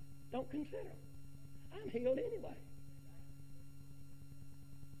 Don't consider them. I'm healed anyway.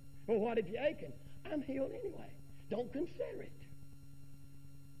 Well, what if you're aching? I'm healed anyway. Don't consider it.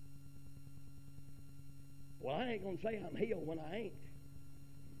 Well, I ain't going to say I'm healed when I ain't.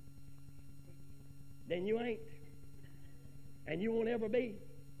 Then you ain't. And you won't ever be.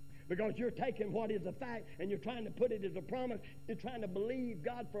 Because you're taking what is a fact and you're trying to put it as a promise. You're trying to believe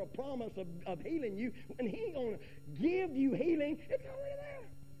God for a promise of healing you. When he ain't going to give you healing, it's already there.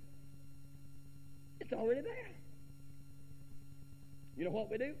 It's already there. You know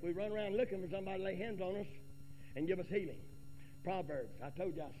what we do? We run around looking for somebody to lay hands on us and give us healing. Proverbs. I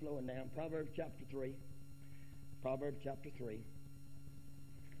told you I was slowing down. Proverbs chapter 3. Proverbs chapter 3.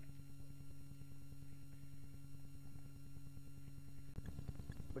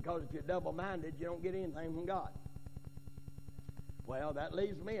 Because if you're double-minded, you don't get anything from God. Well, that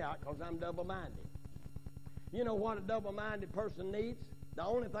leaves me out because I'm double-minded. You know what a double-minded person needs? The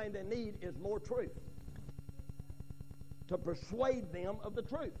only thing they need is more truth to persuade them of the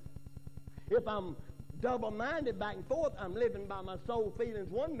truth. If I'm double-minded back and forth, I'm living by my soul feelings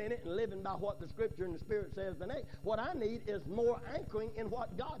one minute and living by what the Scripture and the Spirit says the next. What I need is more anchoring in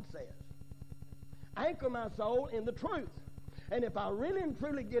what God says. Anchor my soul in the truth. And if I really and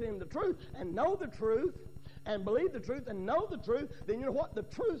truly get in the truth and know the truth and believe the truth and know the truth, then you know what? The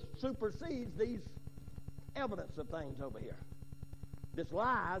truth supersedes these evidence of things over here. This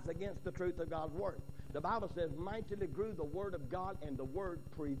lies against the truth of God's Word. The Bible says, mightily grew the Word of God, and the Word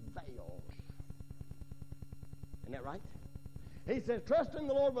prevails. Isn't that right? He says, trust in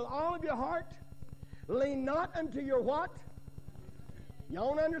the Lord with all of your heart. Lean not unto your what? Your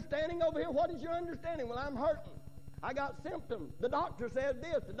own understanding over here. What is your understanding? Well, I'm hurting. I got symptoms. The doctor says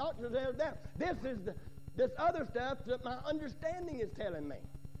this. The doctor says that. This other stuff that my understanding is telling me.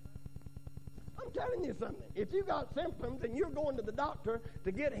 I'm telling you something. If you got symptoms and you're going to the doctor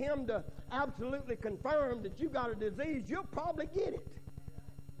to get him to absolutely confirm that you got a disease, you'll probably get it.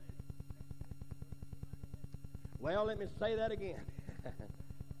 Well, let me say that again.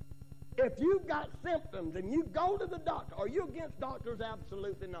 If you've got symptoms and you go to the doctor, are you against doctors?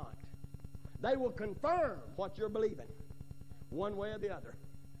 Absolutely not. They will confirm what you're believing, one way or the other.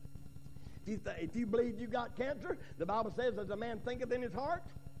 If you believe you got cancer, the Bible says, as a man thinketh in his heart.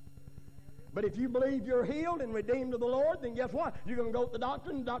 But if you believe you're healed and redeemed of the Lord, then guess what? You're going to go to the doctor,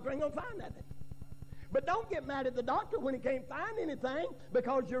 and the doctor ain't going to find nothing. But don't get mad at the doctor when he can't find anything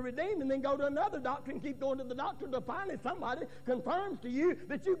because you're redeemed, and then go to another doctor and keep going to the doctor until finally somebody confirms to you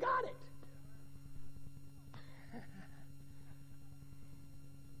that you got it.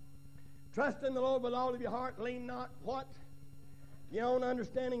 Trust in the Lord with all of your heart. Lean not what? Your own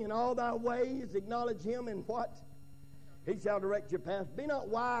understanding in all thy ways. Acknowledge him in what? He shall direct your path. Be not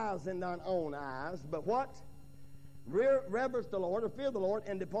wise in thine own eyes, but what? Reverence the Lord, or fear the Lord,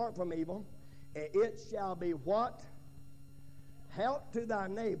 and depart from evil. It shall be what? Health to thy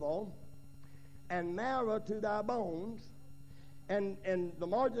navel, and marrow to thy bones. And in the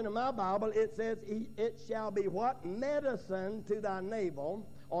margin of my Bible, it says, it shall be what? Medicine to thy navel,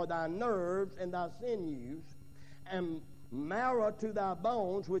 or thy nerves and thy sinews, and marrow to thy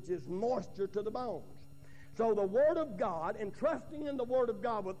bones, which is moisture to the bones. So the Word of God, and trusting in the Word of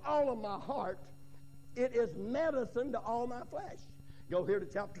God with all of my heart, it is medicine to all my flesh. Go here to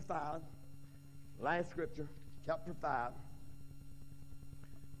chapter 5, last scripture, chapter 5,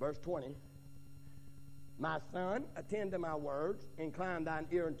 verse 20. My son, attend to my words, incline thine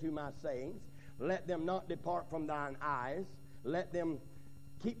ear unto my sayings. Let them not depart from thine eyes. Let them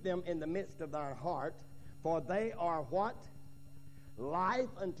keep them in the midst of thine heart. For they are what? Life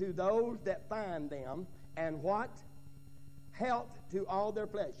unto those that find them, and what? Health to all their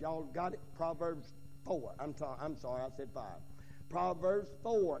flesh. Y'all got it? Proverbs 4. I'm sorry, I said 5. Proverbs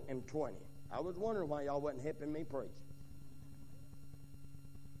 4 and 20. I was wondering why y'all wasn't helping me preach.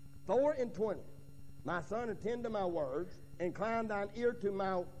 4 and 20. My son, attend to my words. Incline thine ear to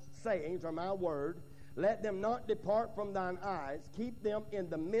my sayings, or my word. Let them not depart from thine eyes. Keep them in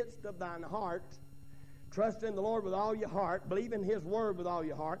the midst of thine heart. Trust in the Lord with all your heart. Believe in his word with all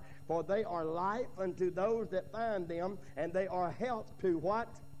your heart. For they are life unto those that find them, and they are health to what?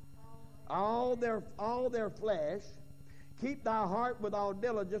 All their flesh. Keep thy heart with all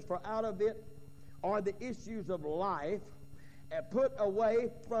diligence, for out of it are the issues of life. And put away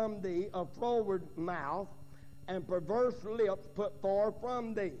from thee a froward mouth, and perverse lips put far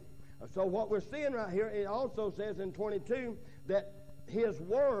from thee. So what we're seeing right here, it also says in 22 that his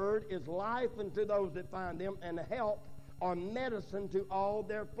word is life unto those that find him, and health or medicine to all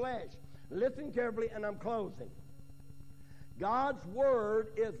their flesh. Listen carefully, and I'm closing. God's word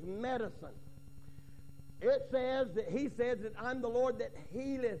is medicine. It says that he says that I'm the Lord that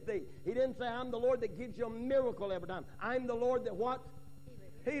healeth thee. He didn't say I'm the Lord that gives you a miracle every time. I'm the Lord that what?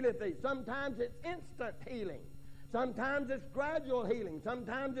 Healeth thee. Sometimes it's instant healing. Sometimes it's gradual healing.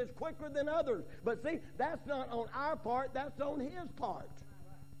 Sometimes it's quicker than others. But see, that's not on our part. That's on his part.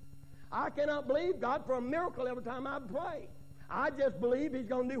 I cannot believe God for a miracle every time I pray. I just believe he's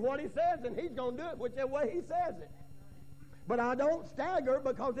going to do what he says, and he's going to do it whichever way he says it. But I don't stagger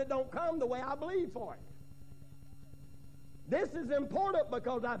because it don't come the way I believe for it. This is important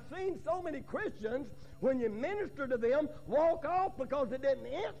because I've seen so many Christians, when you minister to them, walk off because they didn't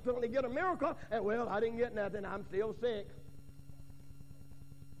instantly get a miracle, and well, I didn't get nothing, I'm still sick.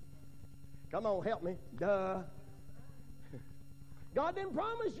 Come on, help me. Duh. God didn't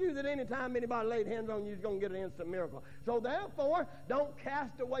promise you that any time anybody laid hands on you, you're going to get an instant miracle. So therefore, don't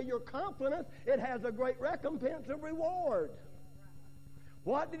cast away your confidence. It has a great recompense of reward.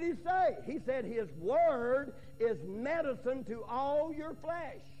 What did he say? He said his word is medicine to all your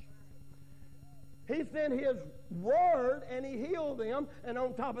flesh. He sent his word and he healed them. And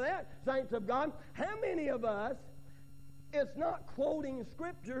on top of that, saints of God, how many of us, it's not quoting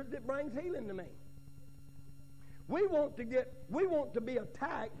scriptures that brings healing to me? We want to be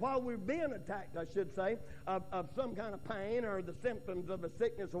attacked while we're being attacked, I should say, of some kind of pain or the symptoms of a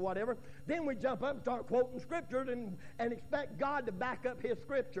sickness or whatever. Then we jump up and start quoting scriptures and expect God to back up his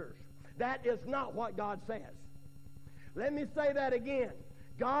scriptures. That is not what God says. Let me say that again.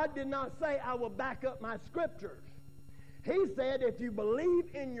 God did not say, I will back up my scriptures. He said, if you believe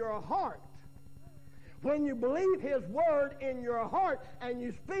in your heart, when you believe his word in your heart and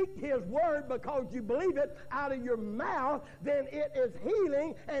you speak his word because you believe it out of your mouth, then it is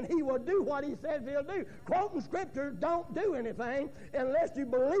healing and he will do what he says he'll do. Quoting scriptures don't do anything unless you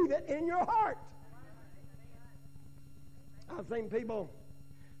believe it in your heart. I've seen people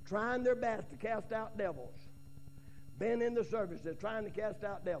trying their best to cast out devils. Been in the services trying to cast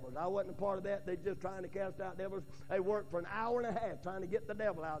out devils. I wasn't a part of that. They're just trying to cast out devils. They worked for an hour and a half trying to get the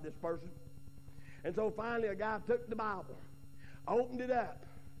devil out of this person. And so finally a guy took the Bible, opened it up,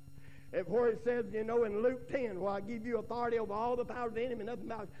 and where it says, in Luke 10, where I give you authority over all the powers of the enemy,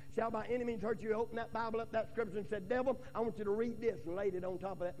 nothing shall by any means hurt you. Open that Bible up, that scripture, and said, devil, I want you to read this, and laid it on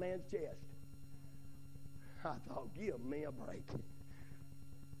top of that man's chest. I thought, give me a break.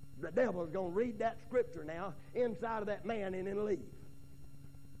 The devil is going to read that scripture now inside of that man and then leave.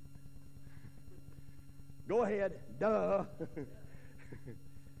 Go ahead. Duh.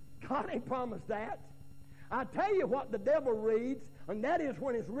 God ain't promised that. I tell you what the devil reads, and that is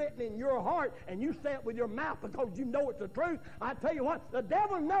when it's written in your heart and you say it with your mouth because you know it's the truth. I tell you what, the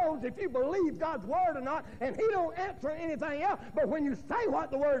devil knows if you believe God's word or not, and he don't answer anything else. But when you say what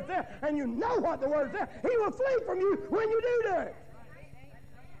the word says and you know what the word says, he will flee from you when you do it.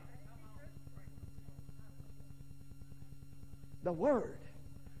 The word,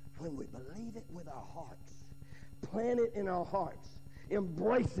 when we believe it with our hearts, plant it in our hearts,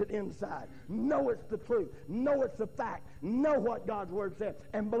 embrace it inside, know it's the truth, know it's the fact, know what God's word says,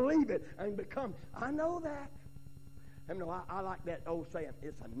 and believe it and become, I know that. I like that old saying,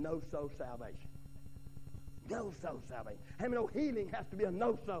 it's a no-so salvation. No-so salvation. Healing has to be a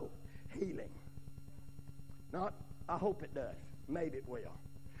no-so healing. Not, I hope it does. Maybe it will.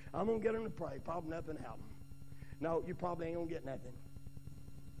 I'm going to get them to pray. Probably nothing happens. No, you probably ain't going to get nothing.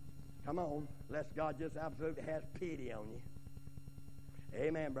 Come on, unless God just absolutely has pity on you.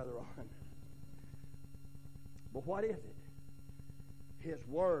 Amen, Brother Ron. But what is it? His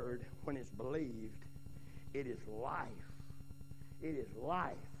word, when it's believed, it is life. It is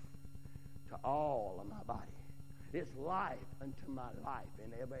life to all of my body. It's life unto my life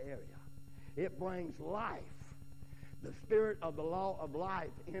in every area. It brings life. The spirit of the law of life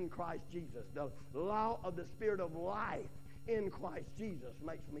in Christ Jesus. The law of the spirit of life in Christ Jesus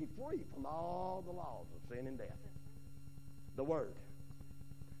makes me free from all the laws of sin and death. The word.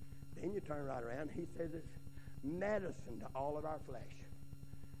 Then you turn right around, he says it's medicine to all of our flesh.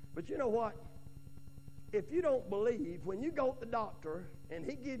 But you know what? If you don't believe, when you go to the doctor and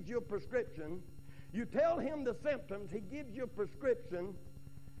he gives you a prescription, you tell him the symptoms, he gives you a prescription,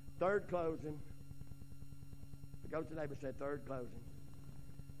 third closing. Go to the neighbor and say, third closing.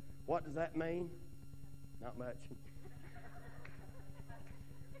 What does that mean? Not much.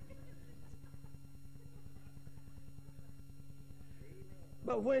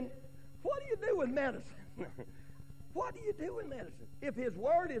 But what do you do with medicine? What do you do with medicine? If his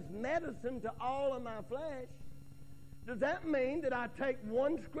word is medicine to all of my flesh, does that mean that I take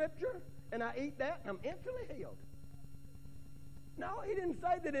one scripture and I eat that and I'm instantly healed? No, he didn't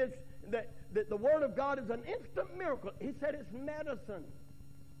say that it's that the word of God is an instant miracle. He said it's medicine.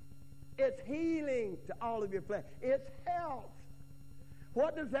 It's healing to all of your flesh. It's health.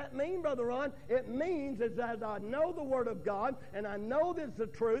 What does that mean, Brother Ron? It means is as I know the Word of God, and I know this is the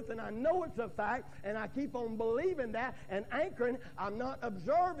truth, and I know it's a fact, and I keep on believing that and anchoring. I'm not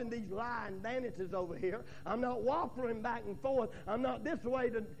observing these lying vanities over here. I'm not waffling back and forth. I'm not this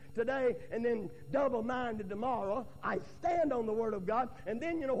way today and then double-minded tomorrow. I stand on the Word of God, and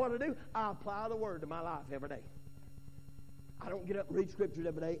then you know what I do? I apply the Word to my life every day. I don't get up and read scriptures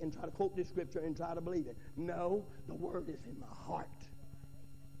every day and try to quote this scripture and try to believe it. No, the Word is in my heart.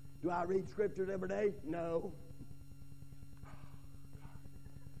 Do I read scriptures every day? No.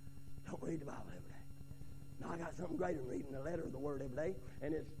 Don't read the Bible every day. No, I got something greater than reading the letter of the Word every day,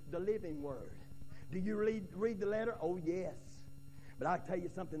 and it's the living Word. Do you read the letter? Oh, yes. But I tell you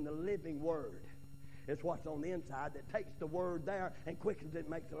something, the living Word is what's on the inside that takes the Word there and quickens it and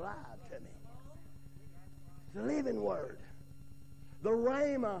makes it alive to me. It's the living Word. The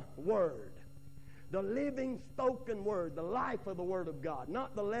Rhema Word. The living spoken Word. The life of the Word of God.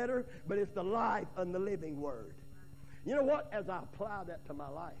 Not the letter, but it's the life and the living Word. You know what? As I apply that to my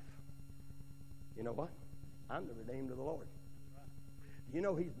life, you know what? I'm the redeemed of the Lord. You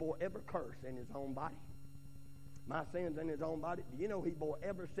know He's bore every curse in His own body. My sins in His own body. Do you know He bore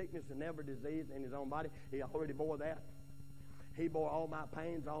every sickness and every disease in His own body? He already bore that. He bore all my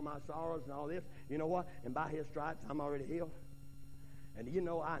pains, all my sorrows, and all this. You know what? And by His stripes, I'm already healed. And you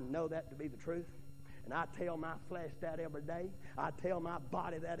know, I know that to be the truth. And I tell my flesh that every day. I tell my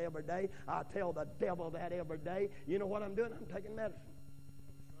body that every day. I tell the devil that every day. You know what I'm doing? I'm taking medicine.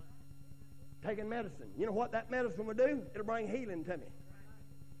 Taking medicine. You know what that medicine will do? It'll bring healing to me.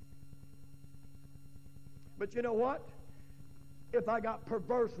 But you know what? If I got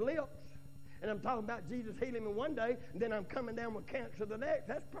perverse lips, and I'm talking about Jesus healing me one day, and then I'm coming down with cancer the next,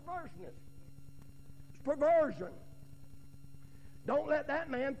 that's perverseness. It's perversion. Don't let that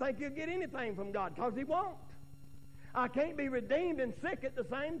man think you'll get anything from God, because he won't. I can't be redeemed and sick at the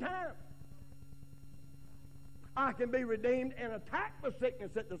same time. I can be redeemed and attacked with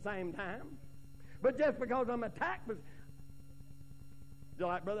sickness at the same time. But just because I'm attacked with, just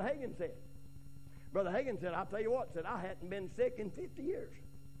like Brother Hagin said. Brother Hagin said, I'll tell you what, said I hadn't been sick in 50 years.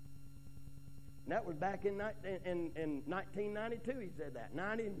 And that was back in 1992, he said that.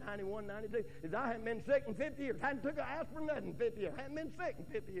 90, 91, 92. He said, I hadn't been sick in 50 years. Hadn't took an aspirin in 50 years. Hadn't been sick in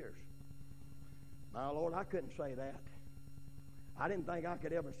 50 years. My Lord, I couldn't say that. I didn't think I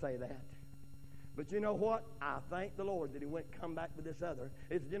could ever say that. But you know what? I thank the Lord that He went and come back with this other.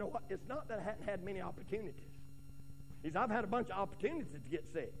 It's, you know what? It's not that I hadn't had many opportunities. He said, I've had a bunch of opportunities to get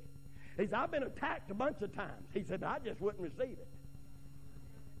sick. He said, I've been attacked a bunch of times. He said, I just wouldn't receive it.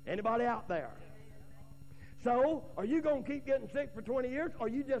 Anybody out there? So, are you going to keep getting sick for 20 years? Or are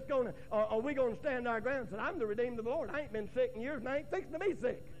you just going to, are we going to stand our ground and say, I'm the redeemed of the Lord. I ain't been sick in years and I ain't fixing to be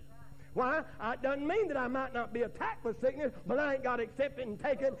sick. Why? It doesn't mean that I might not be attacked with sickness, but I ain't got to accept it and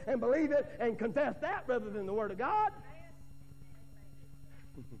take it and believe it and confess that rather than the Word of God.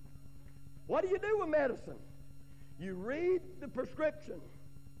 What do you do with medicine? You read the prescription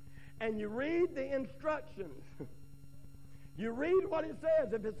and you read the instructions. You read what it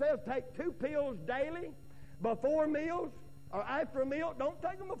says. If it says take 2 pills daily before meals or after a meal, don't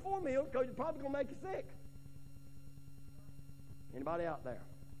take them before meals because you're probably going to make you sick. Anybody out there?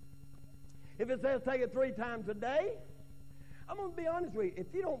 If it says take it 3 times a day, I'm going to be honest with you.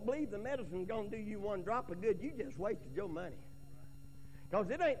 If you don't believe the medicine's going to do you one drop of good, you just wasted your money.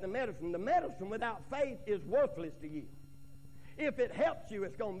 Because it ain't the medicine. The medicine without faith is worthless to you. If it helps you,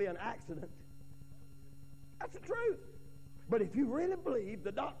 it's going to be an accident. That's the truth. But if you really believe,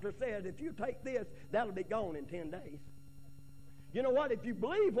 the doctor said, if you take this, that'll be gone in 10 days. You know what? If you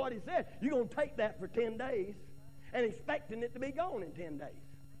believe what he said, you're going to take that for 10 days and expecting it to be gone in 10 days.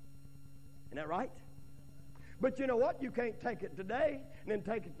 Isn't that right? But you know what? You can't take it today and then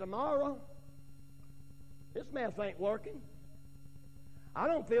take it tomorrow. This mess ain't working. I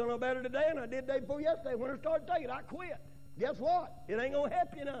don't feel no better today than I did the day before yesterday. When I started taking it, I quit. Guess what? It ain't going to help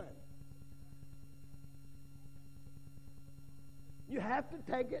you none. You have to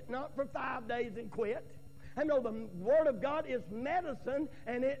take it not for 5 days and quit. I know the Word of God is medicine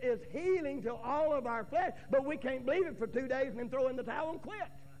and it is healing to all of our flesh, but we can't believe it for 2 days and then throw in the towel and quit.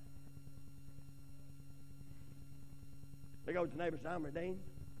 Look over to your neighbor and say, I'm redeemed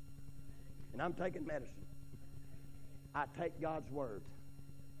and I'm taking medicine. I take God's Word.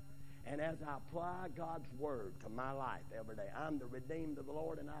 And as I apply God's Word to my life every day, I'm the redeemed of the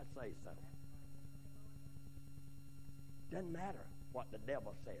Lord and I say so. Doesn't matter what the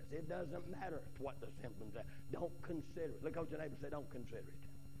devil says. It doesn't matter what the symptoms are. Don't consider it. Look over to your neighbor and say, don't consider it.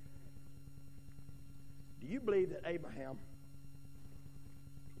 Do you believe that Abraham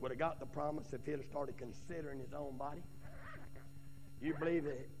would have got the promise if he'd have started considering his own body? You believe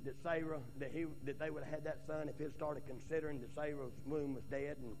that Sarah, that they would have had that son if he'd started considering that Sarah's womb was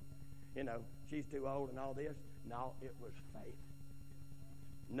dead and, you know, she's too old and all this? No, it was faith.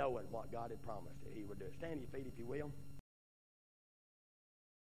 Knowing what God had promised that he would do. Stand to your feet if you will.